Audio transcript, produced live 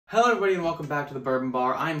Hello everybody and welcome back to the Bourbon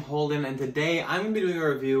Bar. I'm Holden and today I'm going to be doing a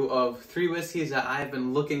review of 3 whiskeys that I've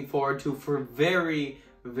been looking forward to for a very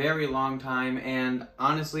long time, and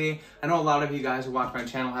honestly I know a lot of you guys who watch my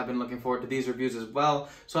channel have been looking forward to these reviews as well,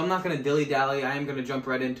 so I'm not going to dilly-dally. I am going to jump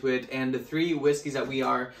right into it, and the 3 whiskeys that we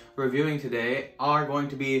are reviewing today are going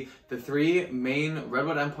to be the 3 main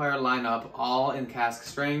Redwood Empire lineup, all in cask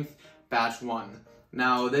strength, batch 1.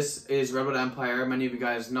 Now, this is Redwood Empire. Many of you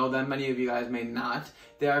guys know them, many of you guys may not.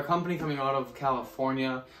 They are a company coming out of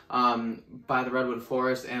California by the Redwood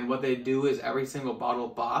Forest, and what they do is every single bottle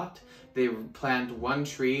bought, they plant 1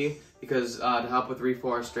 tree because to help with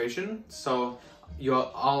reforestation. So you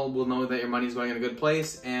all will know that your money is going in a good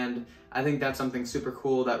place, and I think that's something super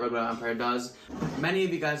cool that Redwood Empire does. Many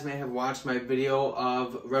of you guys may have watched my video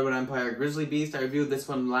of Redwood Empire Grizzly Beast. I reviewed this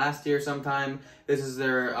one last year sometime. This is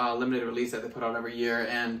their limited release that they put out every year,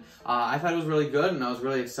 and I thought it was really good, and I was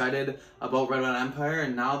really excited about Redwood Empire,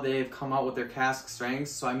 and now they've come out with their cask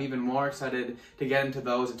strengths, so I'm even more excited to get into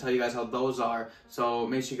those and tell you guys how those are. So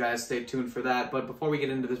make sure you guys stay tuned for that. But before we get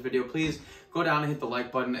into this video, please go down and hit the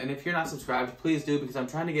like button, and if you're not subscribed, please do, because I'm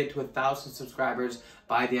trying to get to 1,000 subscribers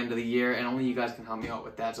by the end of the year, and only you guys can help me out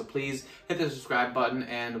with that. So please hit the subscribe button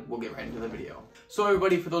and we'll get right into the video. So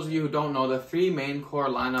everybody, for those of you who don't know, the 3 main core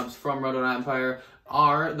lineups from Redwood Empire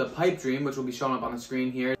are the Pipe Dream, which will be showing up on the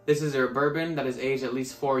screen here. This is their bourbon that is aged at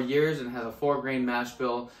least 4 years and has a 4-grain mash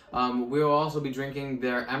bill. We will also be drinking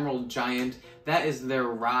their Emerald Giant. That is their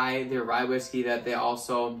rye whiskey that they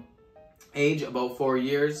also age about 4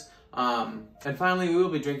 years. And finally, we will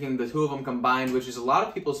be drinking the 2 of them combined, which is a lot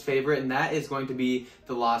of people's favorite, and that is going to be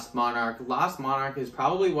the Lost Monarch. Lost Monarch is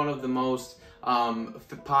probably one of the most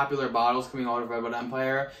popular bottles coming out of Redwood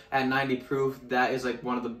Empire. At 90 proof, that is like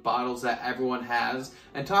one of the bottles that everyone has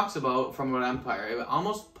and talks about from Redwood Empire. It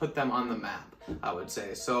almost put them on the map, I would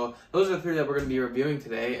say. So those are the 3 that we're going to be reviewing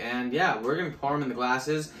today, and yeah, we're going to pour them in the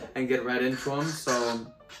glasses and get right into them. So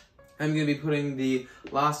I'm going to be putting the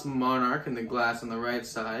Lost Monarch in the glass on the right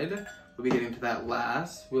side. We'll be getting to that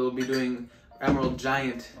last. We'll be doing Emerald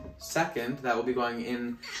Giant second. That will be going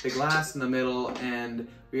in the glass in the middle, and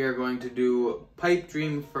we are going to do Pipe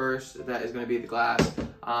Dream first. That is going to be the glass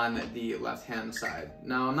on the left-hand side.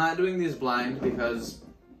 Now, I'm not doing these blind because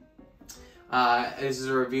this is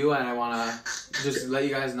a review and I want to just let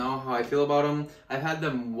you guys know how I feel about them. I've had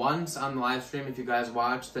them once on the live stream. If you guys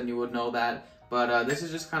watched, then you would know that. But this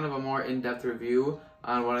is just kind of a more in-depth review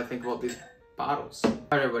on what I think about these bottles.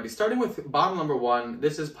 Alright everybody, starting with bottle number 1,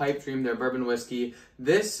 this is Pipe Dream, their bourbon whiskey.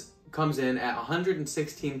 This comes in at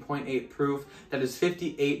 116.8 proof, that is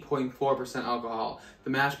 58.4% alcohol. The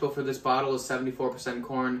mash bill for this bottle is 74%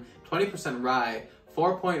 corn, 20% rye,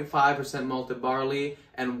 4.5% malted barley,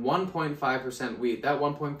 and 1.5% wheat. That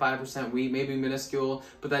 1.5% wheat may be minuscule,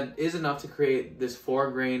 but that is enough to create this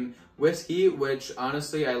 4-grain whiskey, which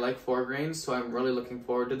honestly I like 4 grains, so I'm really looking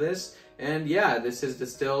forward to this. And yeah, this is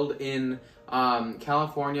distilled in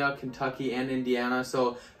California, Kentucky, and Indiana,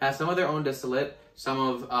 so has some of their own distillate, some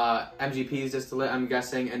of MGP's distillate, I'm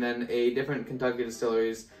guessing, and then a different Kentucky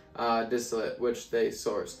distillery's distillate, which they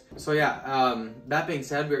sourced. So yeah, that being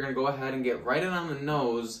said, we're going to go ahead and get right in on the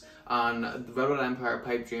nose on the Redwood Empire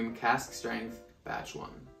Pipe Dream Cask Strength Batch 1.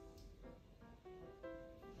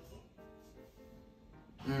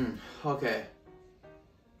 Okay.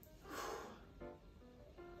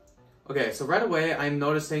 Okay, so right away I'm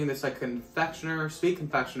noticing this like sweet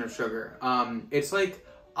confectioner sugar. It's like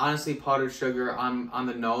honestly powdered sugar on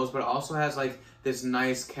the nose, but it also has like this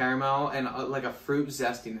nice caramel and like a fruit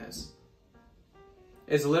zestiness.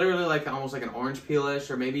 It's literally like almost like an orange peel-ish,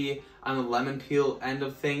 or maybe on the lemon peel end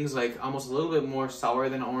of things, like almost a little bit more sour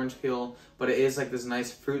than orange peel, but it is like this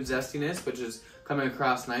nice fruit zestiness, which is coming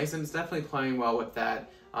across nice, and it's definitely playing well with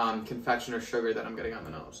that confectioner sugar that I'm getting on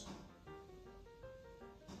the nose.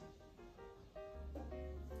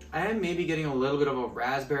 I am maybe getting a little bit of a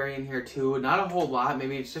raspberry in here too. Not a whole lot,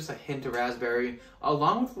 maybe it's just a hint of raspberry,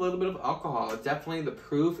 along with a little bit of alcohol. Definitely the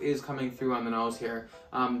proof is coming through on the nose here.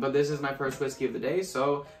 But this is my first whiskey of the day,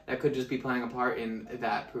 so that could just be playing a part in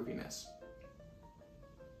that proofiness.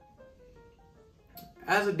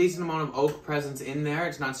 Has a decent amount of oak presence in there.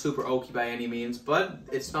 It's not super oaky by any means, but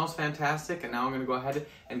it smells fantastic, and now I'm going to go ahead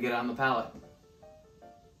and get it on the palate.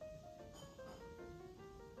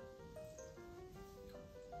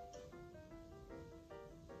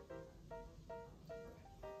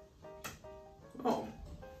 Oh.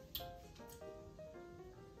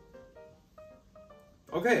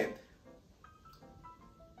 Okay.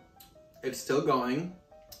 It's still going.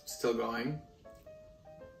 Still going.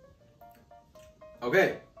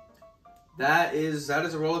 Okay. that is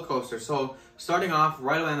a roller coaster. So starting off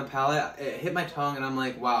right away on the palate, it hit my tongue and I'm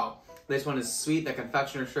like, wow, this one is sweet. That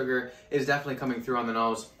confectioner sugar is definitely coming through on the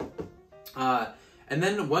nose. And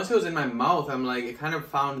then once it was in my mouth, I'm like, it kind of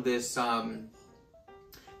found this,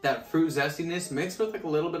 that fruit zestiness mixed with like a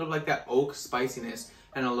little bit of like that oak spiciness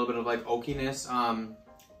and a little bit of like oakiness.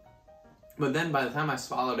 But then by the time I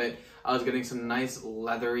swallowed it, I was getting some nice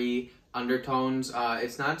leathery undertones.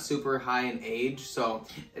 It's not super high in age, so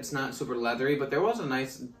it's not super leathery, but there was a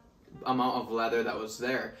nice amount of leather that was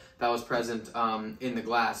there, that was present in the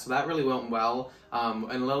glass. So that really went well.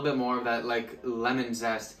 And a little bit more of that like lemon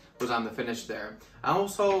zest was on the finish there. I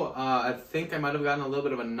also, I think I might have gotten a little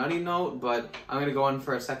bit of a nutty note, but I'm gonna go in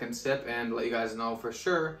for a second sip and let you guys know for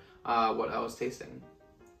sure what I was tasting.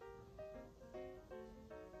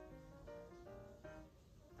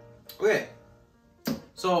 Okay,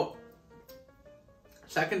 so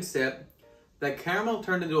second sip, the caramel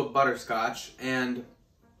turned into a butterscotch, and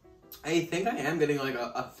I think I am getting like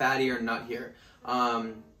a fattier nut here.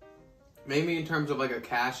 Maybe in terms of like a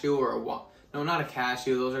cashew or a no, not a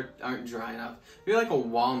cashew. Those aren't dry enough. Maybe like a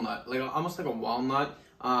walnut, like almost like a walnut,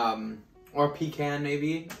 or pecan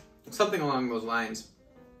maybe, something along those lines.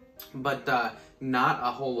 But not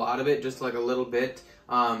a whole lot of it, just like a little bit.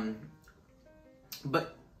 But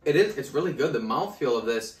it's really good. The mouthfeel of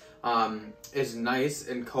this is nice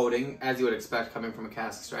and coating, as you would expect coming from a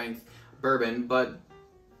cask strength bourbon. But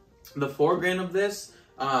the 4 grain of this,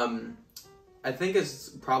 I think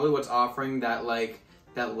is probably what's offering that like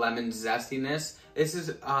that lemon zestiness. This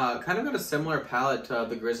is kind of got a similar palate to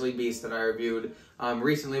the Grizzly Beast that I reviewed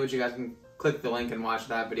recently, which you guys can click the link and watch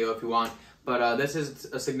that video if you want. But this is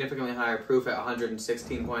a significantly higher proof at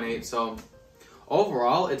 116.8. So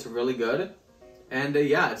overall, it's really good. And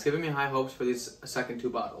yeah, it's giving me high hopes for these second 2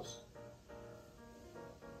 bottles.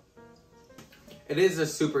 It is a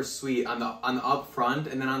super sweet on the up front,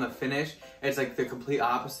 and then on the finish, it's like the complete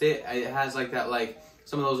opposite. It has like that, like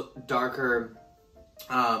some of those darker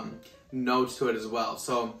notes to it as well.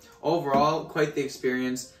 So overall, quite the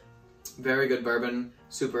experience. Very good bourbon.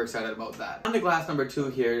 Super excited about that. On to glass number 2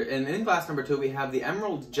 here, and in glass number 2 we have the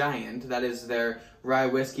Emerald Giant. That is their rye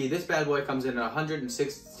whiskey. This bad boy comes in at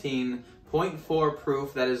 116.4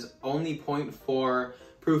 proof. That is only 0.4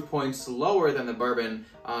 proof points lower than the bourbon.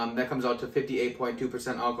 That comes out to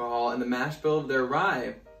 58.2% alcohol, and the mash bill of their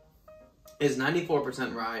rye is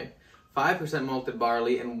 94% rye, 5% malted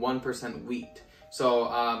barley, and 1% wheat. So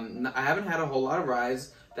I haven't had a whole lot of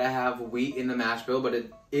ryes that have wheat in the mash bill, but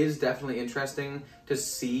it is definitely interesting to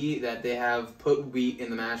see that they have put wheat in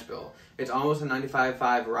the mash bill. It's almost a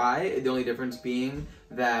 95.5 rye, the only difference being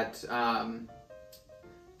that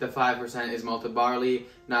the 5% is malted barley,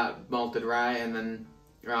 not malted rye, and then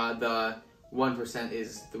the 1%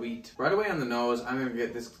 is the wheat. Right away on the nose, I'm gonna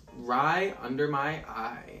get this rye under my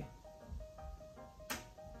eye.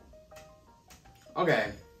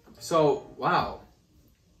 Okay, so wow.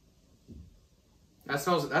 That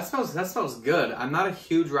smells good. I'm not a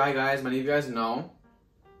huge rye guy, as many of you guys know.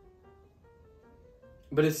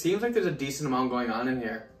 But it seems like there's a decent amount going on in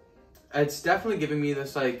here. It's definitely giving me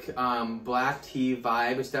this like black tea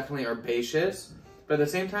vibe. It's definitely herbaceous. But at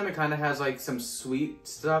the same time, it kind of has like some sweet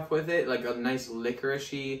stuff with it, like a nice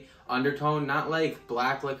licorice-y undertone. Not like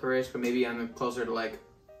black licorice, but maybe I'm closer to like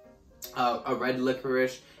a red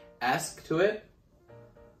licorice-esque to it.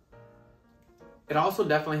 It also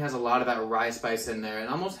definitely has a lot of that rye spice in there. It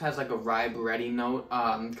almost has like a rye bready note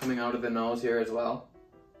coming out of the nose here as well.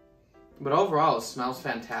 But overall, it smells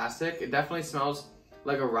fantastic. It definitely smells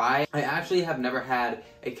like a rye. I actually have never had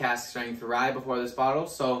a cask strength rye before this bottle,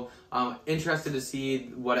 so I'm interested to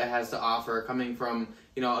see what it has to offer coming from,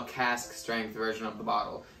 you know, a cask strength version of the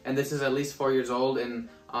bottle. And this is at least 4 years old, and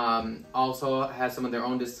also has some of their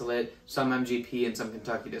own distillate, some MGP and some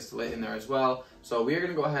Kentucky distillate in there as well. So we are going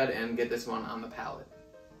to go ahead and get this one on the palate.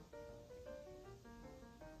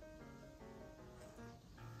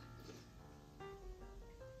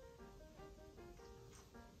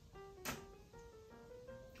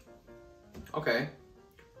 Okay.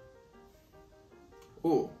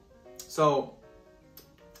 Ooh. So,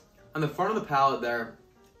 on the front of the palate there,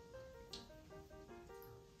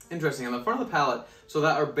 interesting, on the front of the palate, so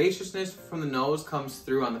that herbaceousness from the nose comes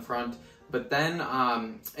through on the front, but then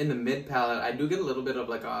in the mid palate, I do get a little bit of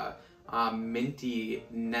like a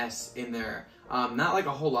mintiness in there. Not like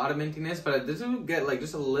a whole lot of mintiness, but I do get like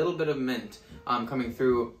just a little bit of mint coming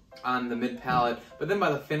through on the mid palate. But then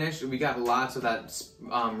by the finish, we got lots of that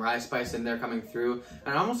rye spice in there coming through,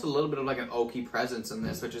 and almost a little bit of like an oaky presence in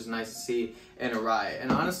this, which is nice to see in a rye.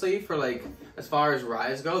 And honestly, for like as far as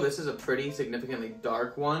ryes go, this is a pretty significantly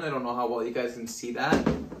dark one. I don't know how well you guys can see that,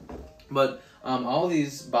 But all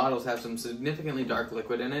these bottles have some significantly dark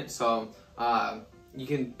liquid in it, so you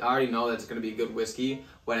can already know that it's going to be a good whiskey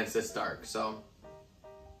when it's this dark. So,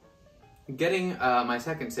 getting my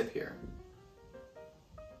second sip here.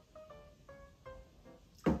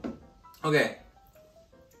 Okay.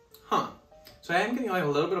 So I am getting like a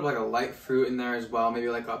little bit of like a light fruit in there as well, maybe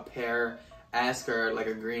like a pear-esque or like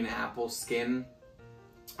a green apple skin.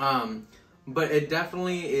 But it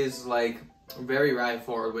definitely is like very rye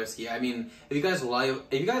forward whiskey. I mean, if you guys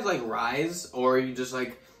like ryes, or you just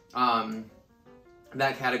like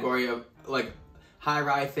that category of like high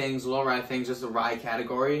rye things, low rye things, just a rye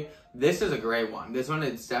category, this is a great one. This one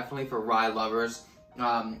is definitely for rye lovers.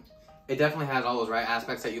 It definitely has all those rye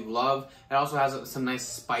aspects that you love. It also has some nice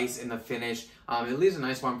spice in the finish. It leaves a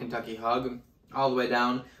nice warm Kentucky hug all the way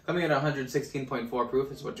down. Coming at 116.4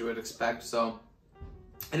 proof is what you would expect. So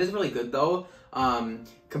it is really good though.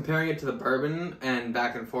 Comparing it to the bourbon and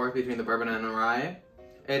back and forth between the bourbon and the rye,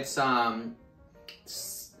 it's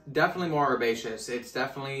definitely more herbaceous. It's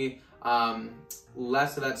definitely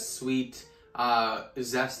less of that sweet,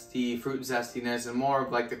 zesty, fruit zestiness, and more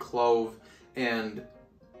of like the clove and,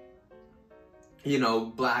 you know,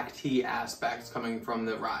 black tea aspects coming from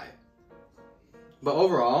the rye. But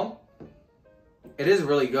overall, it is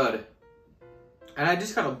really good. And I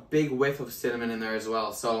just got a big whiff of cinnamon in there as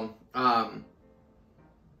well. So,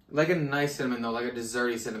 like a nice cinnamon though, like a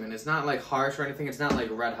desserty cinnamon. It's not like harsh or anything. It's not like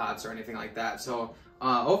Red Hots or anything like that. So,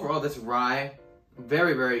 overall, this rye,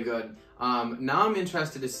 very, very good. Now I'm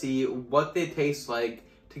interested to see what they taste like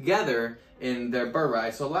together in their burr rye.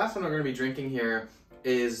 So the last one we're going to be drinking here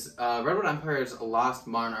is Redwood Empire's Lost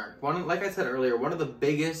Monarch. Like I said earlier, one of the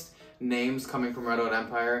biggest names coming from Redwood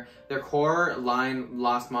Empire. Their core line,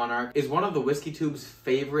 Lost Monarch, is one of the Whiskey Tube's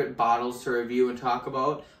favorite bottles to review and talk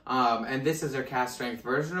about. And this is their cask strength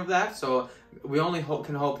version of that, so we only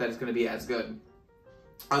can hope that it's going to be as good.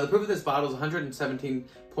 The proof of this bottle is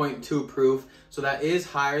 117.2 proof, so that is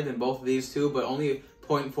higher than both of these two, but only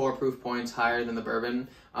 0.4 proof points higher than the bourbon.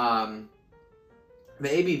 The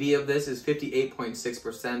ABV of this is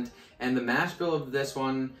 58.6%, and the mash bill of this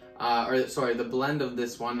one, the blend of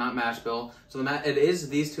this one, not mash bill. So it is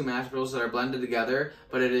these two mash bills that are blended together,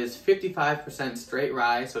 but it is 55% straight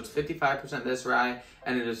rye, so it's 55% this rye,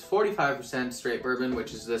 and it is 45% straight bourbon,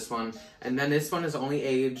 which is this one. And then this one is only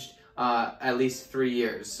aged at least 3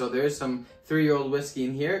 years. So there's some 3-year-old whiskey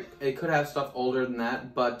in here. It could have stuff older than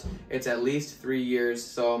that, but it's at least 3 years.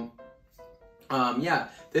 So yeah,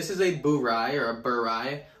 this is a boo rye or a burr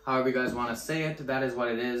rye, however you guys want to say it. That is what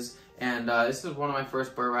it is. And this is one of my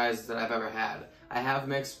first burr ryes that I've ever had. I have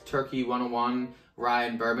mixed Turkey 101 rye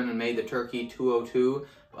and bourbon and made the Turkey 202,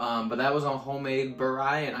 but that was a homemade burr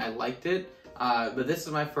rye and I liked it. But this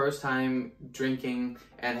is my first time drinking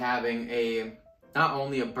and having not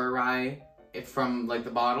only a burr rye from like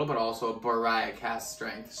the bottle, but also a burr rye at cask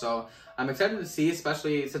strength. So I'm excited to see,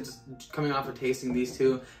 especially since it's coming off of tasting these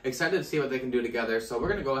two, excited to see what they can do together. So we're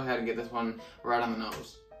gonna go ahead and get this one right on the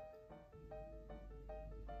nose.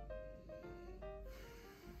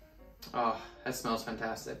 Oh, that smells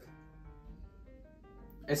fantastic.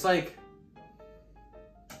 It's like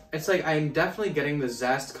I'm definitely getting the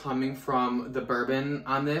zest coming from the bourbon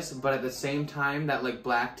on this, but at the same time, that like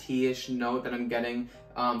black tea-ish note that I'm getting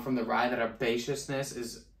from the rye, that herbaceousness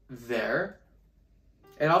is there.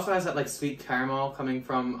 It also has that like sweet caramel coming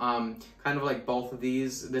from kind of like both of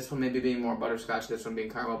these. This one maybe being more butterscotch, this one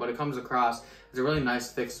being caramel, but it comes across as a really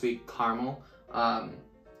nice, thick, sweet caramel. I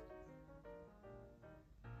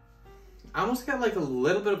almost got like a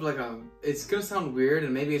little bit of like it's gonna sound weird,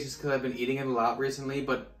 and maybe it's just because I've been eating it a lot recently,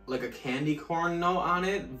 but like a candy corn note on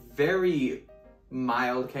it. Very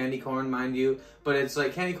mild candy corn, mind you, but it's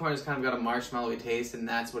like candy corn has kind of got a marshmallowy taste, and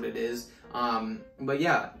that's what it is. But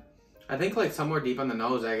yeah, I think like somewhere deep on the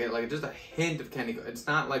nose I get like just a hint of candy corn. It's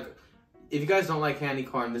not like, if you guys don't like candy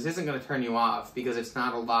corn, this isn't gonna turn you off because it's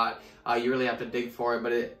not a lot. You really have to dig for it,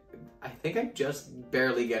 but I think I just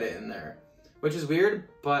barely get it in there, which is weird,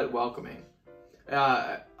 but welcoming.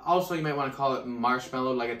 Also, you might want to call it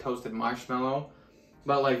marshmallow, like a toasted marshmallow.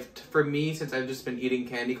 But like for me, since I've just been eating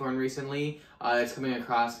candy corn recently, it's coming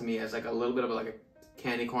across to me as like a little bit of like a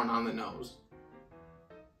candy corn on the nose.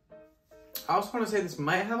 I also want to say this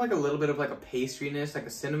might have like a little bit of like a pastriness, like a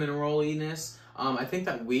cinnamon rolliness. I think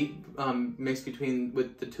that wheat mixed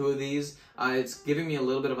with the two of these, it's giving me a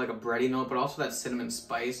little bit of like a bready note, but also that cinnamon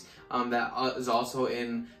spice that is also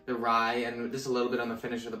in the rye, and just a little bit on the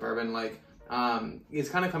finish of the bourbon. Like it's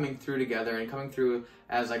kind of coming through together and coming through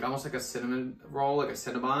as like almost like a cinnamon roll, like a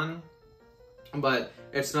Cinnabon. But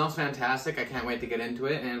it smells fantastic. I can't wait to get into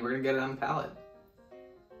it, and we're gonna get it on the palate.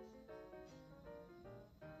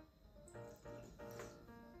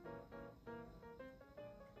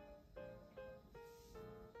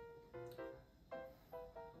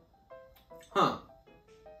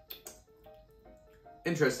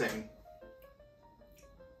 Interesting.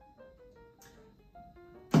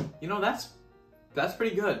 You know, that's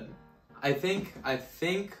pretty good. I think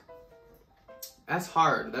that's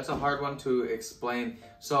hard. That's a hard one to explain.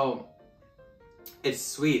 So it's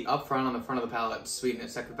sweet up front on the front of the palate. It's sweet, and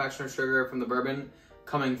it's that confectioner sugar from the bourbon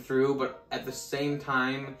coming through, but at the same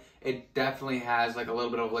time, it definitely has like a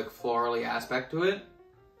little bit of like florally aspect to it.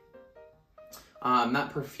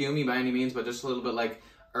 Not perfumey by any means, but just a little bit like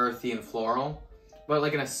earthy and floral, but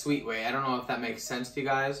like in a sweet way. I don't know if that makes sense to you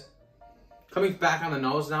guys. Coming back on the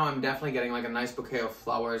nose now, I'm definitely getting like a nice bouquet of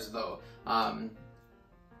flowers though.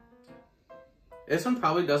 This one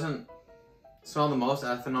probably doesn't smell the most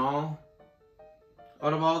ethanol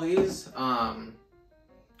out of all these.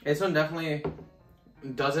 This one definitely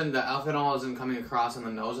doesn't, the ethanol isn't coming across in the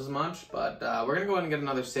nose as much, but we're gonna go ahead and get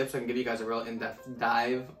another sip so I can give you guys a real in-depth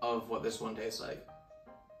dive of what this one tastes like.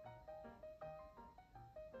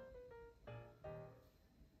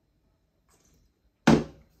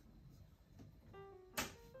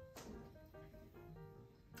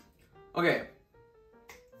 Okay.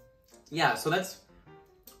 Yeah, so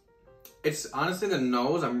it's honestly the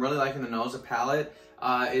nose. I'm really liking the nose. The palate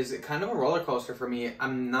is kind of a roller coaster for me.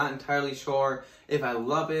 I'm not entirely sure if I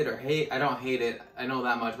love it or hate. I don't hate it, I know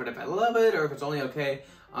that much, but if I love it or if it's only okay.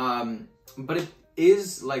 But it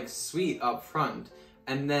is like sweet up front,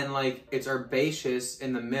 and then like it's herbaceous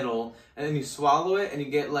in the middle, and then you swallow it and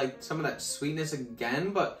you get like some of that sweetness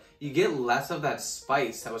again, but you get less of that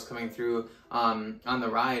spice that was coming through on the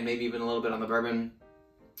rye, and maybe even a little bit on the bourbon.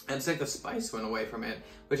 And it's like the spice went away from it,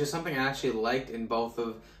 which is something I actually liked in both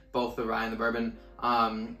the rye and the bourbon.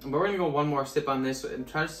 But we're gonna go one more sip on this and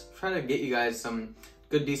try to get you guys some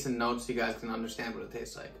good, decent notes so you guys can understand what it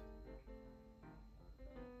tastes like.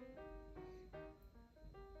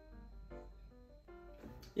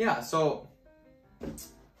 Yeah, so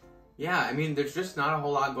yeah, I mean, there's just not a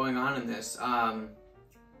whole lot going on in this.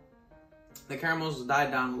 The caramels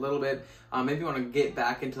died down a little bit. Maybe you want to get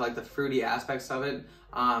back into like the fruity aspects of it.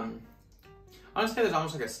 Honestly, there's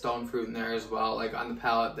almost like a stone fruit in there as well, like on the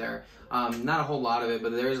palate there. Not a whole lot of it,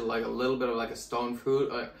 but there's like a little bit of like a stone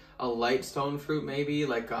fruit, a light stone fruit maybe,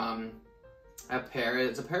 like a pear.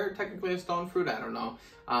 Is a pear technically a stone fruit? I don't know.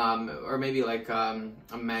 Or maybe like a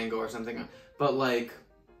mango or something. But like,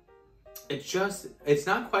 it's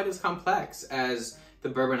not quite as complex as the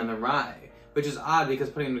bourbon and the rye, which is odd because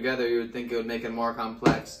putting them together, you would think it would make it more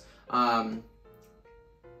complex.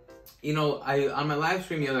 You know, on my live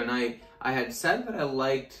stream the other night, I had said that I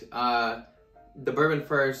liked the bourbon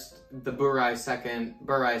first, the rye second,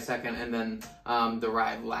 and then the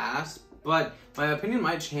rye last. But my opinion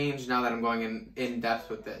might change now that I'm going in depth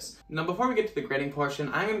with this. Now, before we get to the grading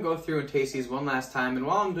portion, I'm going to go through and taste these one last time. And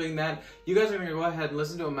while I'm doing that, you guys are going to go ahead and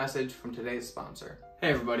listen to a message from today's sponsor. Hey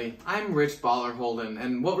everybody, I'm Rich Baller Holden,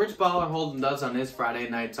 and what Rich Baller Holden does on his Friday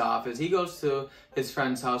nights off is he goes to his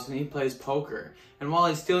friend's house and he plays poker. And while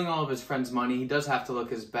he's stealing all of his friend's money, he does have to look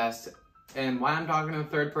his best. And why I'm talking in the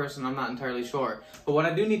third person, I'm not entirely sure. But what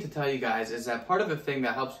I do need to tell you guys is that part of the thing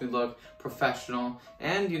that helps me look professional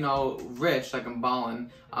and, you know, rich, like I'm ballin',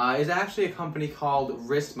 is actually a company called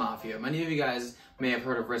Wrist Mafia. Many of you guys may have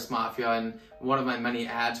heard of Wrist Mafia and one of my many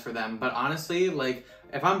ads for them. But honestly, like,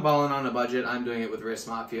 if I'm balling on a budget, I'm doing it with Wrist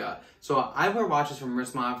Mafia. So I wear watches from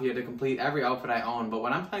Wrist Mafia to complete every outfit I own. But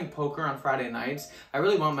when I'm playing poker on Friday nights, I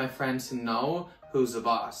really want my friends to know who's the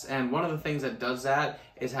boss. And one of the things that does that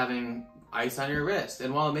is having ice on your wrist.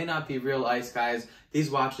 And while it may not be real ice, guys, these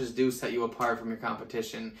watches do set you apart from your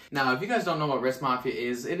competition. Now, if you guys don't know what Wrist Mafia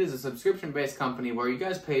is, it is a subscription-based company where you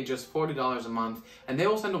guys pay just $40 a month, and they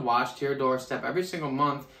will send a watch to your doorstep every single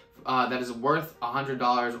month that is worth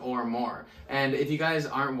 $100 or more. And if you guys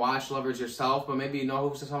aren't watch lovers yourself, but maybe you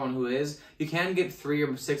know someone who is, you can get 3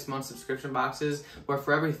 or 6 month subscription boxes where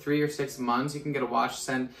for every 3 or 6 months, you can get a watch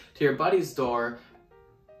sent to your buddy's door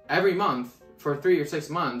every month for 3 or 6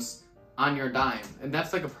 months on your dime. And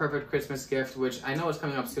that's like a perfect Christmas gift, which I know is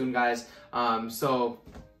coming up soon, guys. So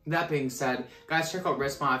that being said, guys, check out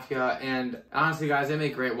Wrist Mafia, and honestly, guys, they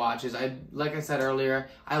make great watches. Like I said earlier,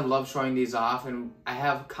 I love showing these off, and I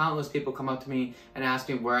have countless people come up to me and ask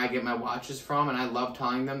me where I get my watches from, and I love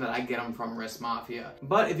telling them that I get them from Wrist Mafia.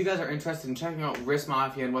 But if you guys are interested in checking out Wrist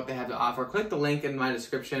Mafia and what they have to offer, click the link in my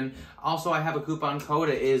description. Also, I have a coupon code.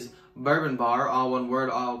 It is Bourbon Bar, all one word,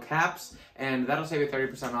 all caps, and that'll save you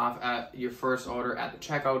 30% off at your first order at the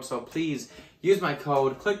checkout. So please use my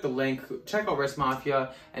code, click the link, check out Wrist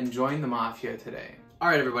Mafia, and join the Mafia today.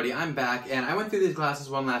 Alright everybody, I'm back, and I went through these glasses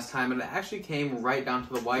one last time, and it actually came right down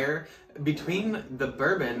to the wire between the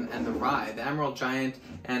bourbon and the rye, the Emerald Giant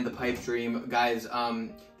and the Pipe Dream. Guys,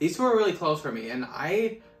 these two are really close for me, and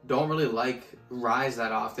I don't really like ryes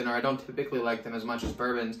that often, or I don't typically like them as much as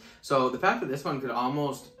bourbons. So the fact that this one could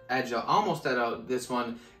almost edge out this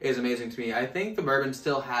one is amazing to me. I think the bourbon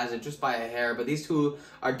still has it just by a hair, but these two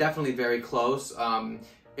are definitely very close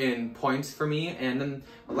in points for me. And then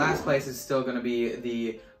last place is still going to be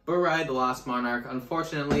the Bourbon, the Lost Monarch.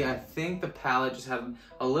 Unfortunately, I think the palate just had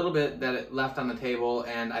a little bit that it left on the table,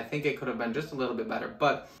 and I think it could have been just a little bit better.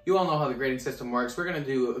 But you all know how the grading system works. We're going to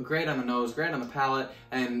do a grade on the nose, grade on the palate,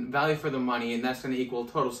 and value for the money, and that's going to equal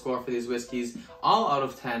total score for these whiskeys, all out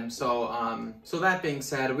of 10. So, so that being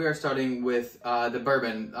said, we are starting with the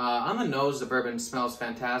bourbon. On the nose, the bourbon smells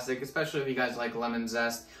fantastic, especially if you guys like lemon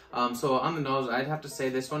zest. So on the nose, I'd have to say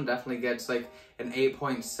this one definitely gets like an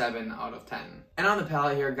 8.7 out of 10. And on the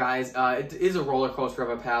palate here, guys, it is a roller coaster of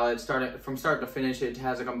a palate. From start to finish, it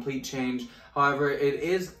has a complete change. However,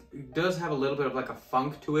 it does have a little bit of like a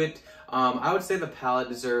funk to it. I would say the palate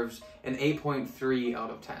deserves an 8.3 out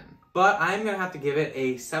of 10. But I'm going to have to give it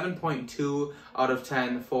a 7.2 out of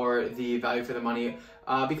 10 for the value for the money.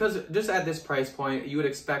 Because just at this price point, you would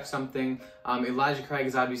expect something. Elijah Craig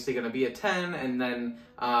is obviously going to be a 10, and then,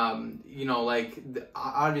 you know, like,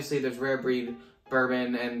 obviously there's rare breed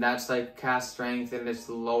bourbon, and that's like cask strength, and it's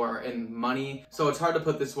lower in money. So it's hard to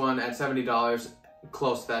put this one at $70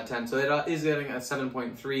 close to that 10. So it is getting a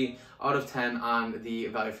 7.3 out of 10 on the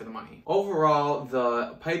value for the money. Overall,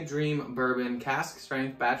 the Pipe Dream Bourbon Cask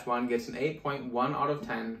Strength Batch 1 gets an 8.1 out of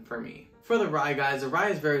 10 for me. For the rye, guys, the rye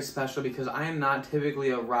is very special because I am not typically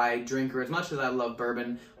a rye drinker as much as I love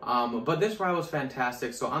bourbon, but this rye was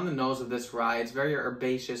fantastic. So on the nose of this rye, it's very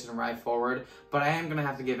herbaceous and rye forward, but I am going to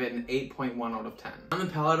have to give it an 8.1 out of 10. On the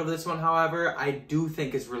palate of this one, however, I do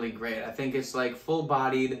think it's really great. I think it's like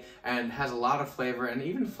full-bodied and has a lot of flavor, and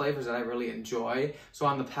even flavors that I really enjoy. So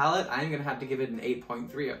on the palate, I'm going to have to give it an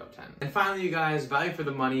 8.3 out of 10. And finally, you guys, value for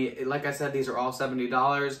the money, like I said, these are all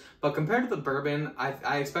 $70, but compared to the bourbon,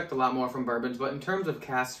 I expect a lot more from bourbons, but in terms of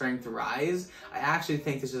cask strength ryes, I actually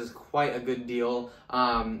think this is quite a good deal,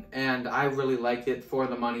 and I really liked it for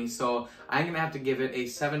the money, so I'm gonna have to give it a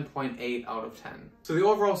 7.8 out of 10. So the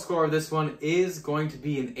overall score of this one is going to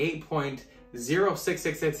be an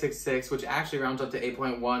 8.066666, which actually rounds up to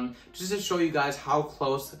 8.1, just to show you guys how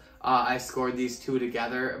close I scored these two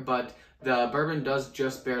together. But the bourbon does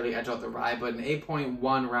just barely edge out the rye, but an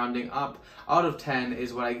 8.1 rounding up out of 10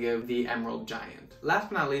 is what I give the Emerald Giant.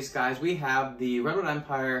 Last but not least, guys, we have the Redwood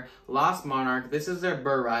Empire Lost Monarch. This is their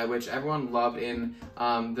Burr Rye, which everyone loved in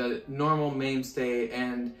the normal mainstay,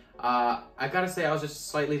 and I gotta say I was just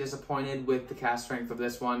slightly disappointed with the cask strength of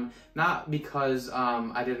this one. Not because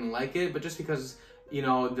I didn't like it, but just because, you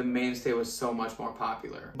know, the mainstay was so much more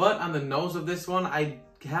popular. But on the nose of this one, I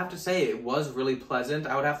have to say it was really pleasant.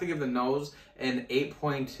 I would have to give the nose an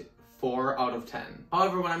 8.4 out of 10.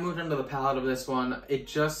 However, when I moved into the palate of this one, it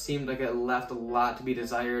just seemed like it left a lot to be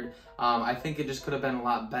desired. I think it just could have been a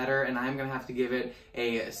lot better, and I'm gonna have to give it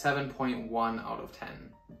a 7.1 out of 10.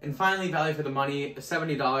 And finally, value for the money,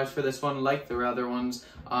 $70 for this one, like the other ones.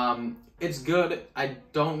 It's good. I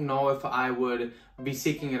don't know if I would be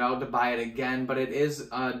seeking it out to buy it again, but it is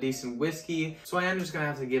a decent whiskey, so I am just gonna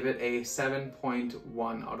have to give it a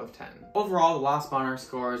 7.1 out of 10. Overall, the Lost Monarch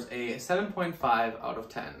scores a 7.5 out of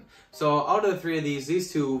 10. So out of the three of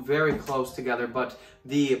these two very close together, but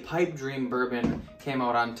the Pipe Dream Bourbon came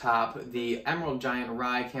out on top, the Emerald Giant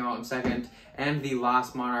Rye came out in second, and the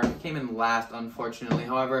Lost Monarch came in last, unfortunately.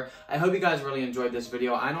 However, I hope you guys really enjoyed this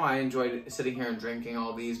video. I know I enjoyed sitting here and drinking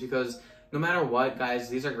all these because no matter what, guys,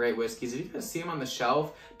 these are great whiskeys. If you guys see them on the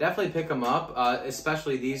shelf, definitely pick them up,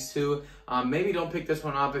 especially these two. Maybe don't pick this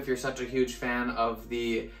one up if you're such a huge fan of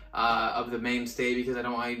the mainstay, because I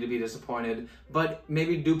don't want you to be disappointed. But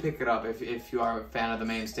maybe do pick it up if you are a fan of the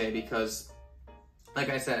mainstay, because like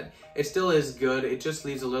I said, it still is good. It just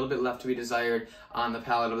leaves a little bit left to be desired on the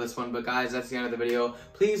palate of this one. But guys, that's the end of the video.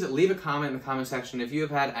 Please leave a comment in the comment section if you have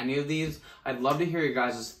had any of these. I'd love to hear your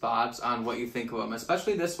guys' thoughts on what you think of them,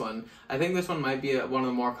 especially this one. I think this one might be one of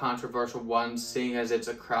the more controversial ones, seeing as it's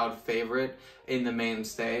a crowd favorite in the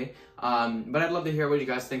mainstay. But I'd love to hear what you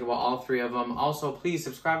guys think about all three of them. Also, please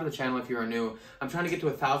subscribe to the channel if you are new. I'm trying to get to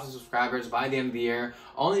 1,000 subscribers by the end of the year.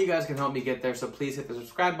 Only you guys can help me get there, so please hit the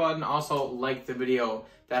subscribe button. Also, like the video.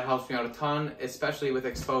 That helps me out a ton, especially with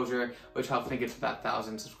exposure, which helps me get to that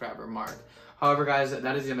 1,000 subscriber mark. However, guys,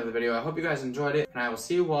 that is the end of the video. I hope you guys enjoyed it, and I will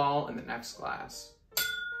see you all in the next class.